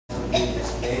be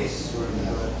this place where we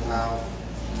would have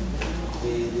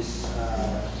this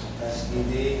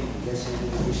SDD, Blessed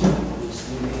Division, this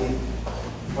newly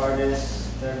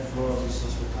furnished third floor of this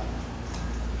hospital.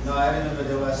 Now, I remember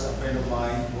there was a friend of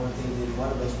mine working in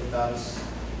one of the hospitals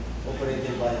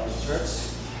operated by our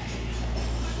church.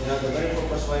 You know, the very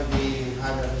purpose why we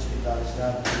had a hospital is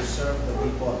that to serve the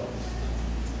people.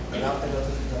 And after the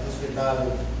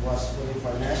hospital was fully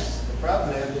furnished, the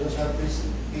problem, there was no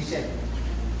patient.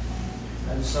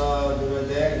 And so they were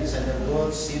there inside the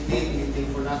road, sitting,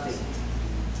 eating for nothing.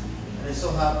 And it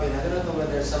so happened, I don't know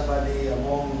whether somebody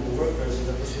among the workers in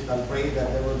the hospital prayed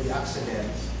that there would be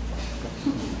accidents.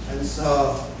 And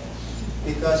so,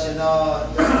 because you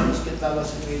know, the hospital was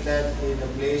situated in a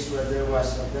place where there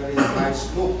was a very high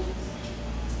slope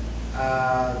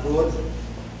road.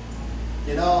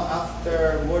 You know,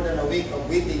 after more than a week of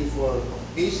waiting for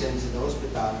patients in the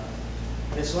hospital,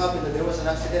 it so happened that there was an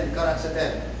accident, car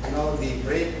accident. You know, the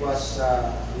brake was,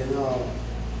 out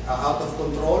of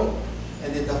control,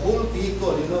 and then the whole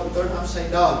vehicle, you know, turned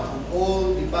upside down, and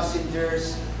all the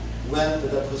passengers went to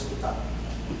that hospital.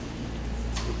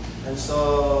 And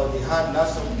so they had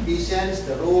lots of patients,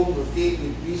 the room was filled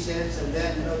with patients, and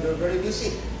then, you know, they were very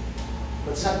busy.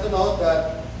 But sad to note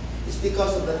that it's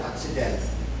because of that accident.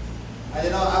 And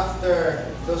you know, after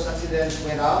those accidents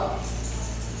went out,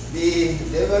 they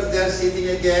were there sitting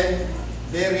again,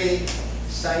 very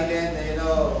silent, and, you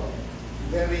know,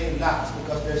 very relaxed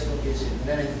because there's no patient.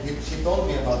 And then she told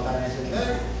me about that, and I said,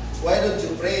 well, why don't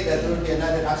you pray that there will be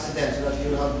another accident so that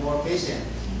you'll have more patients?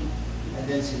 And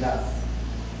then she laughed.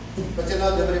 But you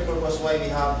know, the very purpose why we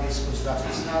have this construction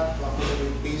is not to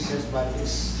accommodate patients, but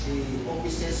it's the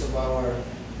offices of our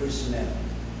personnel.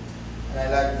 And I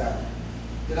like that.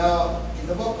 You know, in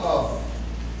the book of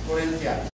Corinthians,